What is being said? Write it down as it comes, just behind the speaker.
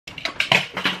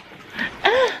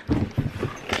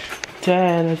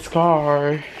Dad, let's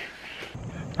go.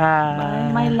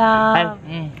 Bye, my love.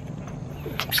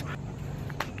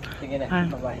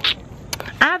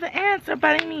 I have the answer,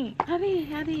 buddy me. Hubby.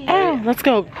 Oh, let's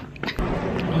go.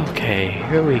 Okay,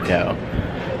 here we go.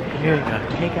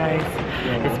 Hey guys,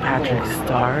 it's Patrick's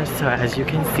Star. So as you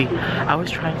can see, I was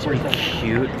trying to be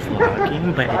cute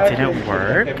vlogging, but it didn't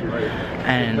work.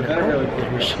 And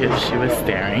there she was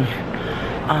staring.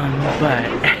 But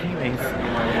anyways,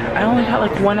 I only got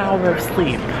like 1 hour of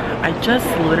sleep. I just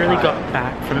literally got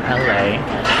back from LA.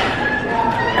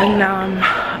 And now I'm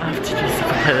off to just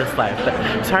play this live.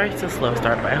 But sorry it's a slow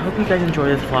start, but I hope you guys enjoy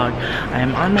this vlog. I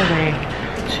am on my way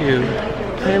to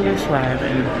Playlist Live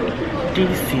in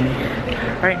DC,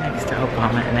 right next to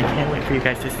Obama, and I can't wait for you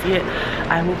guys to see it.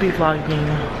 I will be vlogging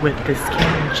with this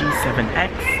Canon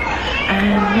G7X,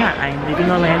 and yeah, I'm leaving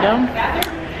Orlando,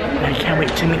 and I can't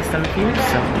wait to meet some of you.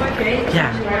 So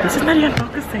yeah, this is not even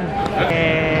focusing.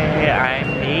 Hey, I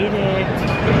made it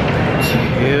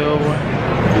to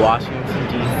Washington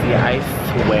DC. I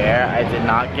swear I did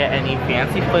not get any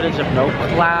fancy footage of no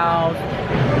clouds,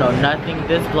 no nothing.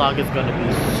 This vlog is going to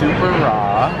be super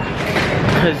raw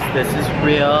because this is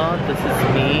real. This is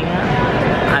me.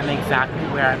 I'm exactly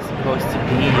where I'm supposed to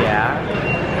be. Yeah.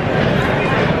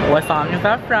 What song is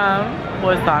that from?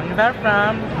 What song is that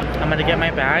from? I'm gonna get my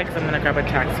bags. I'm gonna grab a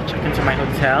taxi, check into my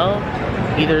hotel,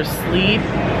 either sleep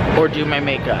or do my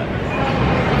makeup.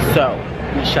 So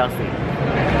we shall see.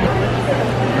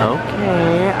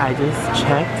 Okay, I just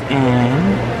checked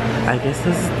in. I guess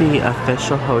this is the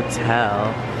official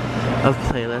hotel of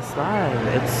Playlist Live.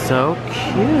 It's so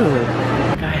cute.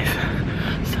 Guys,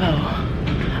 so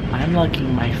I'm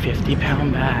lugging my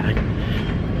 50-pound bag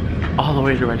all the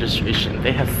way to registration.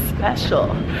 They have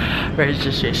special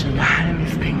registration behind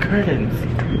these pink curtains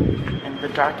in the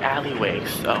dark alleyway.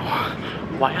 So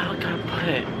why y'all gotta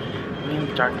put me in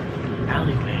the dark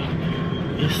alleyway?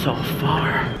 It's so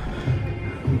far.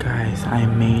 Guys, I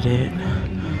made it.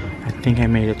 I think I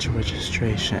made it to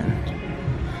registration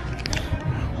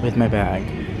with my bag.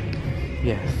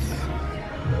 Yes,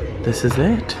 this is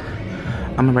it.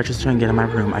 I'm gonna register and get in my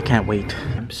room. I can't wait.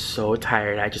 I'm so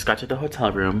tired. I just got to the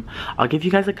hotel room. I'll give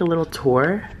you guys like a little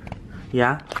tour.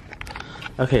 Yeah?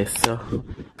 Okay, so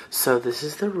this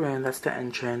is the room. That's the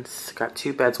entrance. Got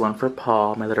 2 beds, one for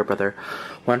Paul, my little brother,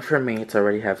 one for me. It's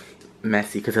already have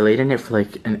messy because I laid in it for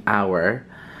like an hour.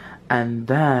 And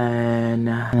then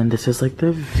this is like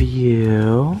the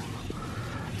view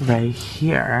right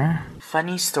here.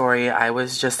 Funny story, I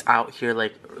was just out here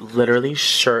like literally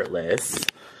shirtless.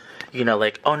 You know,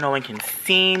 like, oh, no one can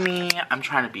see me. I'm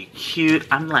trying to be cute.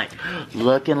 I'm like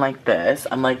looking like this.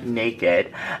 I'm like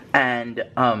naked. And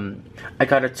I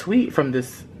got a tweet from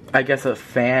this, I guess a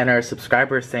fan or a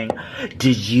subscriber saying,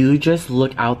 did you just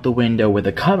look out the window with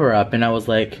a cover up? And I was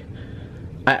like,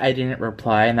 I didn't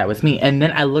reply, and that was me. And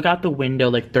then I look out the window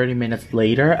like 30 minutes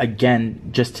later, again,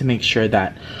 just to make sure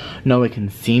that no one can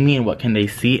see me and what can they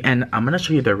see. And I'm gonna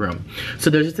show you their room.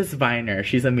 So there's this Viner,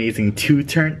 she's amazing,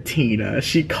 2-turn Tina.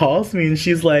 She calls me and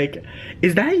she's like,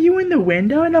 is that you in the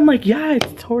window? And I'm like, yeah,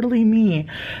 it's totally me.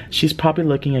 She's probably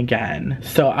looking again.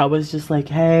 So I was just like,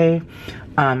 hey,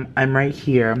 I'm right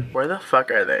here. Where the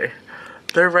fuck are they?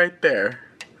 They're right there.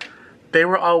 They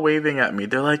were all waving at me.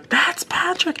 They're like, that's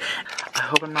Patrick. I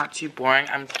hope I'm not too boring.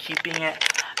 I'm keeping it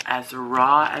as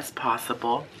raw as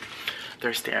possible.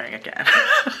 They're staring again.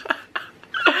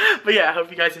 But yeah, I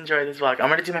hope you guys enjoy this vlog. I'm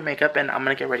gonna do my makeup and I'm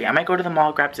gonna get ready. I might go to the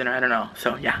mall, grab dinner, I don't know.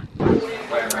 So yeah.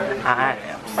 I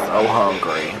am so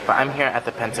hungry. But I'm here at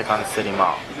the Pentagon City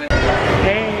Mall.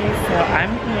 Hey, so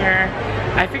I'm here.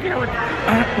 I figured I would,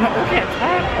 okay,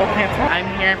 I'm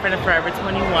here in front of Forever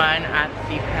 21 at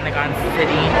the Pentagon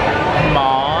City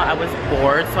Mall. I was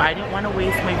bored, so I didn't want to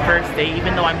waste my first day,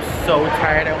 even though I'm so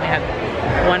tired. I only had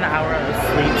 1 hour of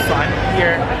sleep, so I'm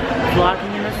here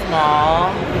vlogging in this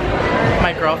mall.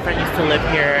 My girlfriend used to live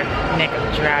here, Nikki,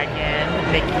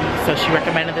 so she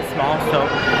recommended this mall, so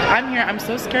I'm here. I'm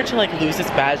so scared to like lose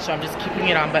this badge, so I'm just keeping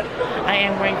it on, but I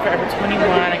am wearing Forever 21.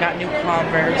 I got new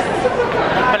Converse,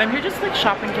 but I'm here just to like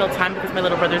shop and kill time because my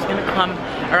little brother's gonna come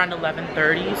around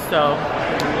 11:30, so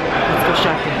let's go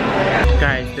shopping.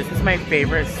 Guys, this is my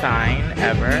favorite sign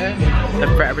ever, the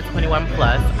Forever 21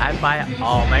 Plus. I buy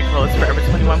all my clothes Forever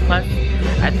 21 Plus.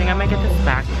 I think I might get this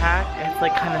backpack. It's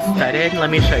like kind of studded. Let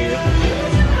me show you.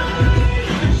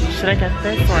 Should I get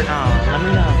this or not? Let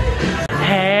me know.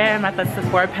 Hey, I'm at the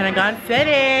Sephora Pentagon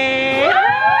City.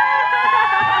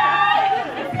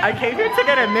 I came here to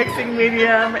get a mixing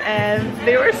medium and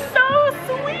they were so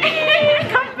sweet.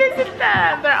 Come visit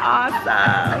them. They're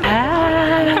awesome.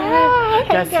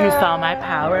 Guess who saw my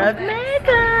power of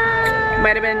makeup?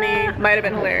 Might have been me. Might have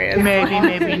been hilarious. Maybe,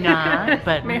 maybe not.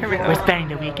 But Maybe not. we're spending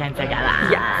the weekend together.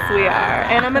 Yes, we are.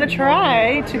 And I'm gonna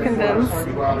try to convince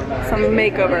some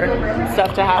makeover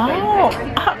stuff to happen.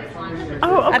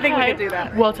 Oh, okay. I think we could do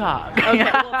that. We'll talk. Okay,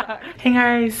 we'll talk. Hey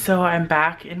guys, so I'm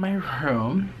back in my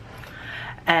room.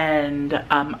 And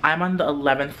I'm on the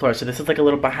 11th floor, so this is like a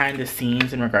little behind the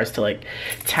scenes in regards to like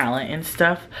talent and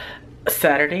stuff.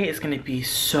 Saturday is gonna be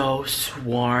so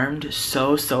swarmed,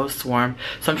 so swarmed.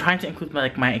 So I'm trying to include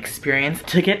my experience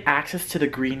to get access to the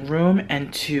green room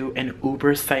and to an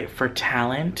Uber site for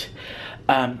talent.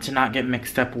 To not get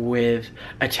mixed up with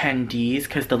attendees,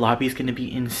 because the lobby is going to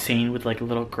be insane with like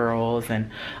little girls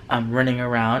and running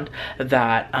around,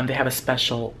 that they have a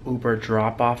special Uber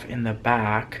drop-off in the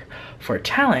back for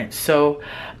talent. So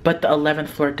but the 11th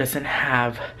floor doesn't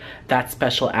have that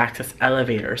special access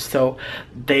elevator, so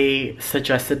they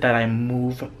suggested that I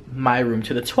move my room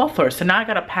to the 12th floor. So now I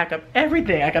gotta pack up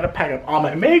everything. I gotta pack up all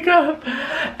my makeup,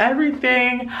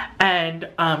 everything, and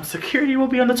security will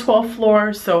be on the 12th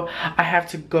floor, so I have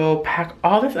to go pack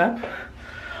all this up,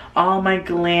 all my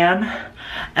glam,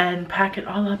 and pack it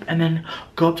all up, and then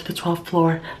go up to the 12th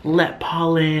floor, let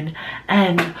Paul in,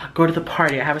 and go to the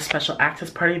party. I have a special access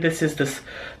party. This is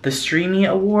the Streamy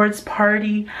Awards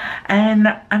party, and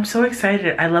I'm so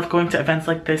excited. I love going to events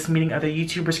like this, meeting other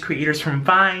YouTubers, creators from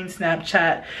Vine,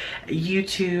 Snapchat,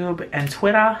 YouTube, and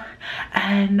Twitter,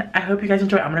 and I hope you guys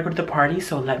enjoy. I'm gonna go to the party,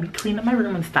 so let me clean up my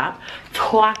room and stop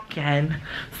talking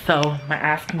so my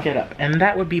ass can get up, and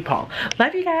that would be Paul.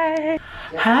 Love you guys.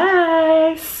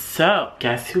 Hi. So,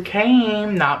 guess who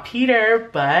came? Not Peter,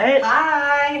 but...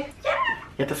 Hi!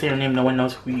 You have to say your name, no one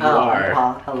knows who you are.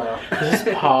 Paul, hello. This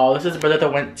is Paul. This is his brother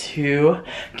that went to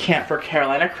camp for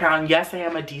Carolina Crown. Yes, I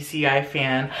am a DCI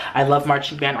fan. I love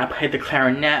marching band. I played the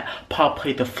clarinet. Paul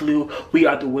played the flute. We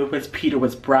are the woodwinds. Peter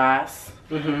was brass.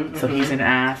 So he's an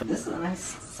ass. This is a nice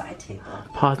side table.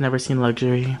 Paul's never seen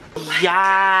luxury.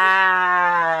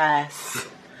 Yes!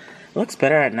 Looks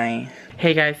better at night.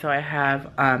 Hey guys, so I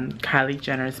have Kylie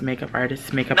Jenner's makeup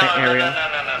artist, makeup by Ariel.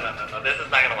 No, this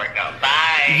is not gonna work out.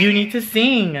 Bye. You need to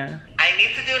sing. I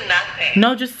need to do nothing.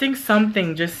 No, just sing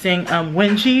something. Just sing,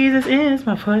 when Jesus is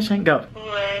my portion. Go.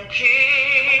 When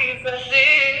Jesus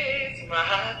is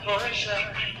my portion.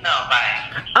 No,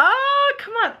 bye. Oh,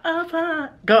 come on.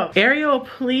 Go. Ariel,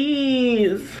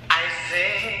 please. I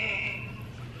sing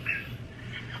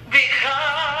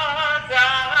because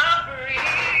I'm free.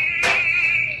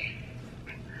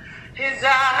 His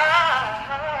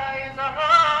eyes on.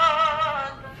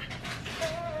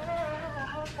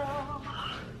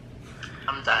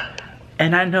 I'm done.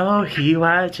 And I know he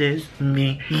watches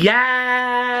me.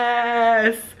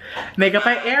 Yes! Makeup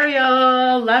by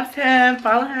Ariel. Loves him.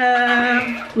 Follow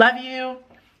him. Love you.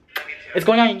 It's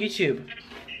going on YouTube.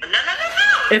 No.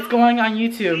 It's going on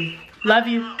YouTube. Love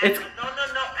you. It's No,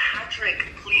 Patrick,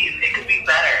 please. It could be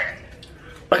better.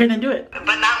 okay, then do it. But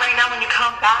not right now when you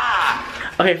come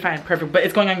back. Okay, fine, perfect. But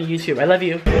it's going on YouTube. I love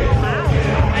you.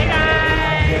 Hi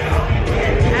guys!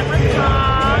 I'm with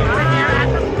Paul. We're here at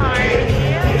the party.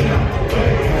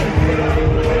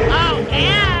 Oh,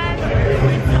 and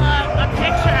we took a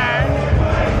picture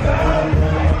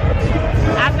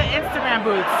at the Instagram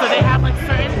booth. So they have like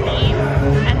certain themes.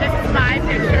 And this is my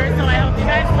picture, so I hope you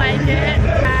guys like it.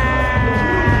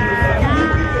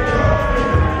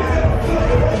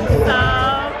 So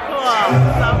cool.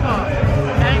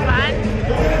 Having fun?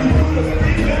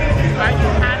 Are you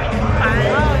having fun?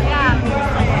 Oh yeah.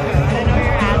 I know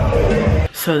you're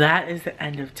happy. So that is the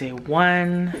end of day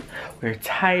 1. We're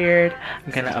tired.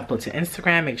 I'm gonna upload to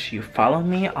Instagram. Make sure you follow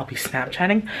me. I'll be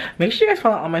Snapchatting. Make sure you guys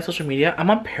follow all my social media. I'm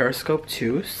on Periscope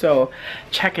too, so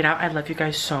check it out. I love you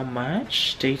guys so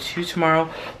much. Day 2 tomorrow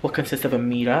will consist of a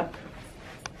meetup.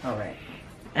 Alright.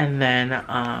 And then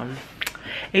a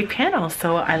panel.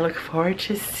 So I look forward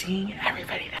to seeing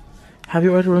everybody there. Have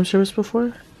you ordered room service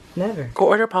before? Never. Go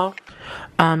order, Paul.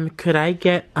 Could I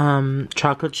get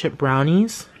chocolate chip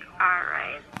brownies?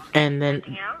 Alright. And then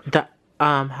the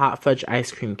hot fudge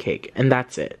ice cream cake, and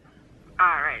that's it.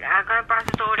 Alright. I'm gonna process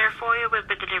the order for you. We'll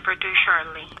be delivered to you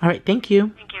shortly. All right, thank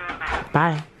you. Thank you. Bye.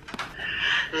 Bye.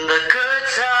 The good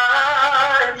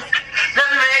times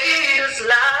that made us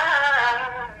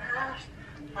laugh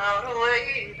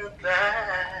outweigh the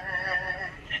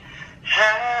bad.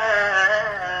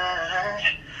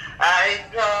 I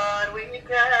thought we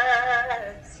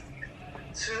danced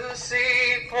to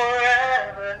see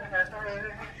forever,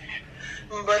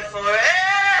 but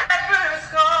forever's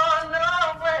gone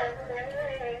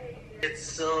away. It's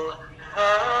so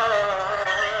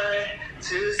hard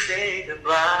to say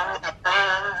goodbye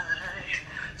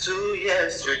to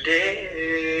yesterday.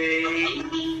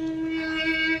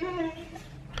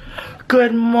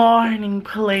 Good morning,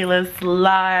 Playlist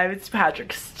Live. It's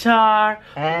Patrick Star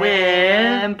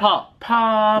with Paul,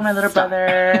 my little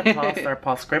brother. Paul Star,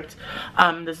 Paul Script.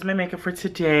 This is my makeup for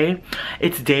today.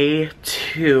 It's day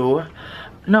 2.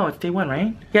 No, it's day 1,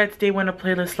 right? Yeah, it's day 1 of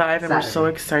Playlist Live, and We're so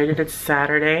excited. It's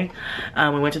Saturday.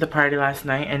 We went to the party last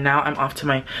night, and now I'm off to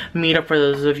my meetup. For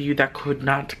those of you that could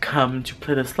not come to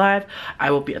Playlist Live, I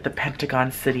will be at the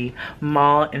Pentagon City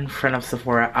Mall in front of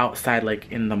Sephora, outside,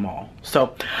 like, in the mall.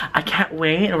 So, I can't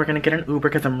wait, and we're gonna get an Uber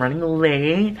because I'm running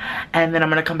late, and then I'm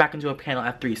gonna come back and do a panel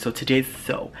at 3. So today's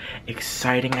so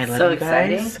exciting. I love you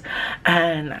guys.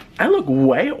 And I look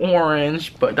way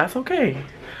orange, but that's okay.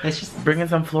 It's just bringing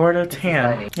some Florida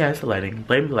tan. Yeah, it's the lighting.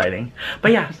 Blame the lighting.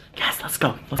 But yeah, yes, let's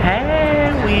go.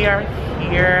 Hey, we are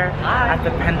here at the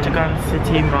Pentagon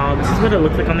City Mall. This is what it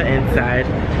looks like on the inside.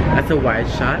 That's a wide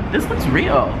shot. This looks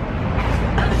real.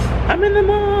 I'm in the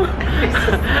mall.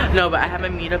 No, but I have a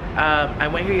meetup. I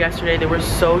went here yesterday. They were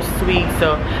so sweet.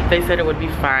 So they said it would be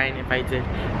fine if I did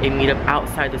a meetup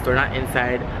outside the store, not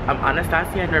inside.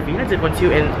 Anastasia and Nervina did one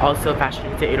too, and also Fashion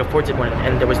 804 did one,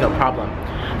 and there was no problem.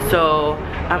 So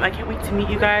I can't wait to meet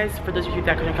you guys. For those of you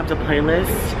that couldn't come to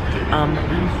Playlist,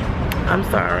 I'm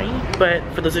sorry. But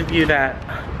for those of you that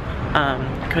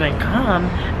couldn't come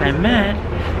and I met,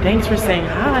 thanks for saying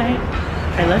hi.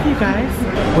 I love you guys.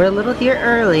 We're a little here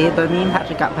early, but me and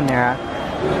Patrick got Panera.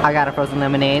 I got a frozen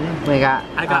lemonade. I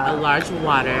got a large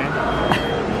water.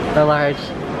 The large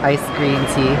iced green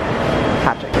tea.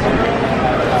 Patrick.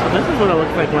 This is what it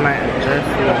looks like when I enter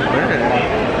the burger.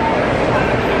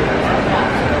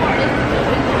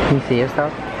 Can you see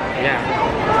yourself? Yeah.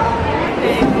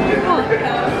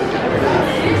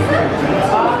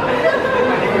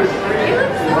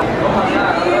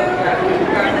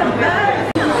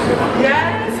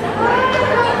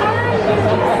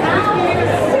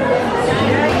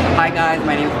 Hi guys,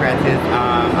 my name is Francis.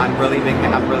 I'm really big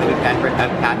fan of Patrick.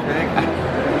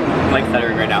 I'm like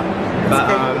stuttering right now. But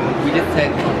we just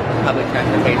took public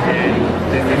transportation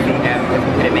just to see him because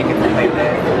we couldn't make it to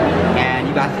Playlist. And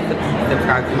you guys should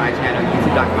subscribe to my channel,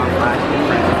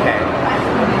 youtube.com/francis.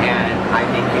 And I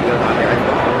make videos on there as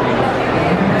well.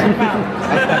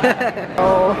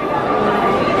 Oh.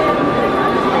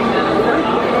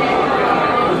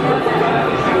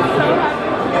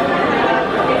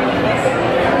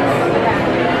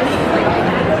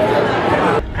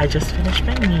 I just finished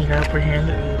my meetup. We're here in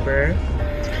the Uber.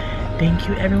 Thank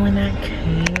you everyone that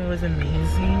came. It was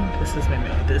amazing. This is my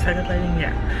makeup. This had good lighting?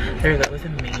 Yeah. There we go. It was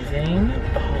amazing.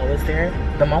 Paul was there.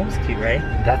 The mall was cute, right?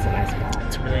 That's a nice mall.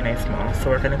 It's a really nice mall. So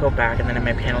we're gonna go back, and then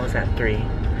my panel is at 3.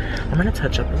 I'm gonna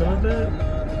touch up a little bit.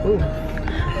 Ooh.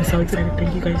 I'm so excited.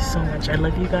 Thank you guys so much. I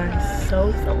love you guys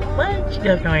so much. You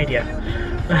have no idea.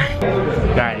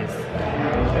 Guys,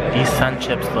 these sun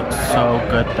chips look so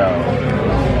good though.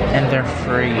 And they're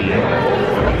free.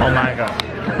 Oh my god.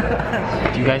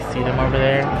 Do you guys see them over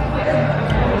there?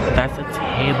 That's a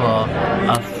table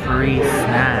of free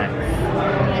snacks.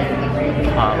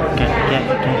 Oh, get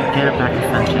a pack of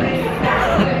sun chips.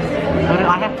 What do I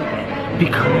have to get?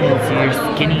 Because you're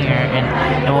skinnier and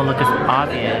it won't look as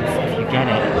obvious if you get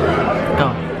it.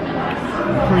 Go.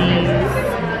 Please.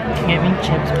 Get me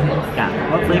chips, please. Yeah.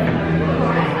 What flavor?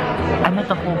 I meant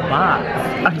the whole box.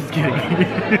 I'm just kidding.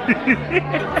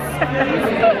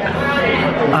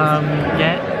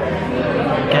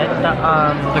 Get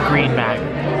the green bag.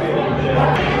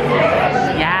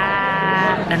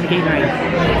 Yeah, and the Gatorade.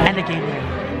 And the Gatorade.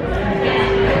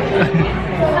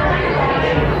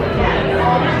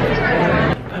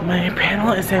 But my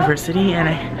panel is diversity, and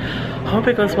I hope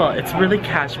it goes well. It's really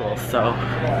casual, so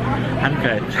I'm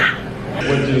good.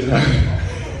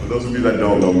 For those of you that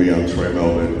don't know me, I'm Troy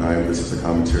Melvin. This is a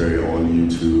commentary on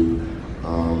YouTube. I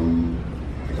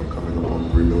think I'm coming up on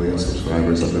 3 million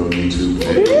subscribers. I've been on YouTube.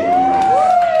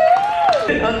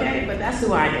 Okay, but that's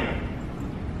who I am.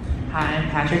 Hi, I'm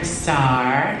Patrick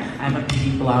Star. I'm a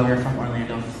beauty blogger from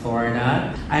Orlando,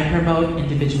 Florida. I promote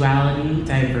individuality,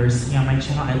 diversity on my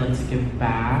channel. I love to give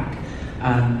back.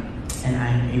 And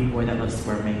I'm a boy that loves to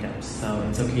wear makeup. So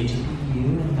it's okay to be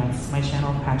you. And that's my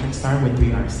channel, Patrick Star with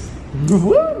 3 R's.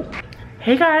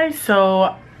 Hey guys,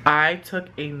 so I took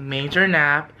a major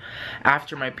nap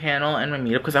after my panel and my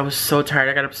meetup because I was so tired.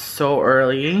 I got up so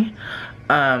early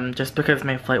just because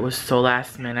my flight was so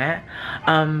last minute.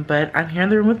 But I'm here in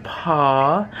the room with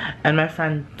Paul and my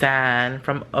friend Dan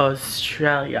from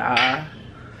Australia.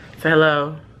 Say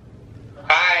hello.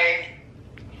 Hi.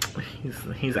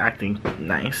 He's acting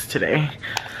nice today.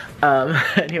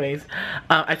 Anyways,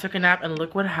 I took a nap and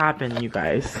look what happened, you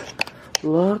guys.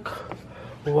 Look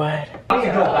what I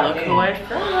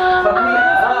found.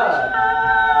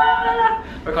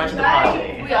 We're going to the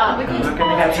party. God. We're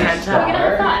gonna get turned up.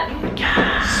 We're gonna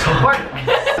have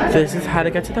fun. This is how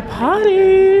to get to the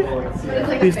party.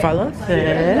 We follow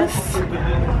this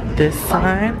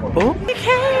sign. Oh,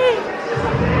 okay.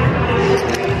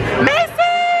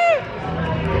 Macy!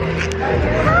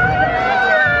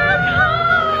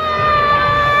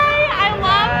 I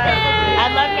love him. I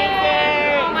love Macy.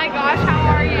 Oh my gosh, how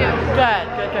are you? Good.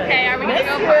 Okay, are we gonna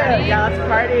go party? Yeah, let's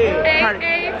party.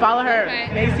 Hey. Follow her. Okay.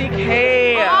 Macy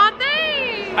K. Aw, thanks.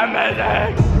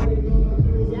 Amazing.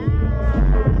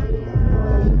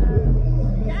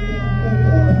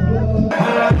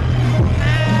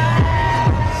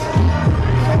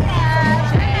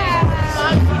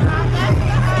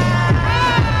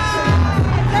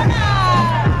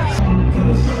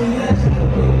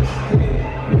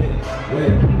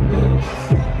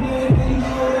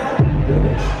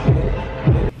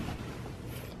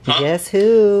 Guess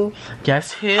who?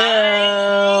 Guess who?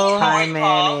 Hi,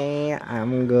 Manny.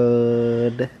 I'm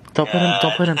good. Don't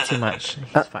put him too much.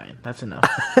 He's fine. That's enough.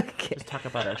 Okay. Just talk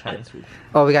about our Chinese food.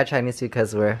 Oh, we got Chinese food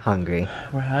because we're hungry.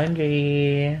 We're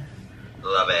hungry.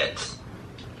 Love it.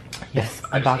 Yes,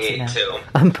 unboxing now. Too.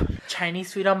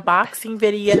 Chinese food unboxing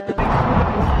video. Hey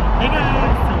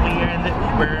guys, so we are in the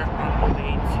Uber on the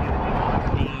way to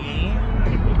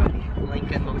the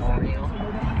Lincoln Memorial.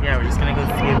 Yeah, we're just gonna go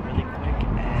see it really quick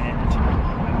and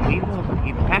we will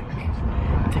be back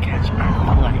to catch our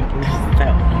flight. So,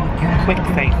 quick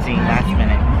sightseeing last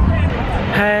minute.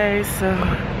 Hey, so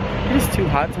it is too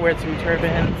hot to wear 2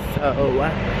 turbans, so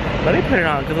let me put it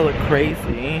on because I look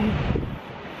crazy.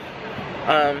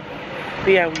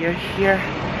 But yeah, we are here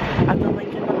at the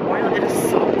Lincoln Memorial. It is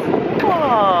so cool.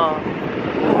 Wow,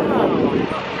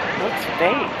 looks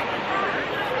fake.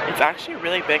 It's actually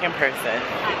really big in person.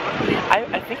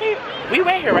 I think we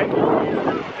went here, right?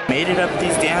 Made it up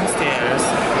these damn stairs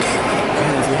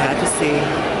because we had to see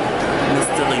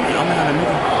Mr. Lincoln. Oh my god, I'm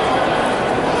moving.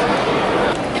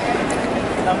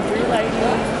 Some free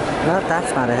lighting. No,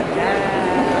 that's not it.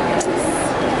 Yes.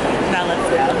 Now let's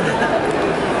go.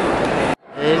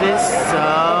 It is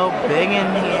so big in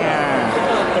here.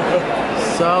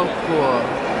 So cool.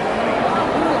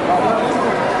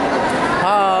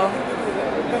 Oh.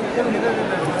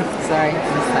 Sorry,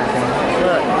 just happened.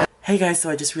 Look. Hey guys, so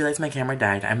I just realized my camera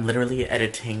died. I'm literally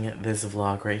editing this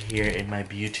vlog right here in my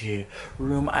beauty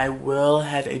room. I will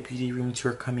have a beauty room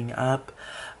tour coming up.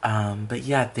 But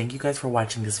yeah, thank you guys for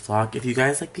watching this vlog. If you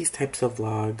guys like these types of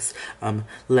vlogs,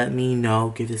 let me know.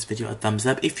 Give this video a thumbs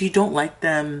up. If you don't like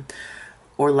them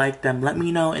or like them, let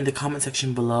me know in the comment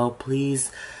section below.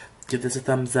 Please give this a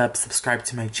thumbs up, subscribe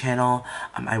to my channel.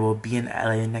 I will be in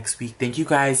LA next week. Thank you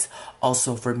guys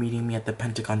also for meeting me at the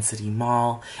Pentagon City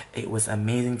Mall. It was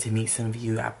amazing to meet some of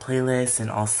you at Playlist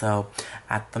and also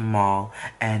at the mall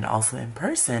and also in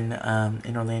person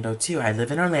in Orlando too. I live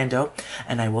in Orlando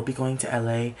and I will be going to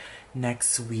LA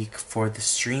next week for the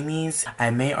streamies. I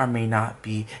may or may not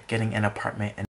be getting an apartment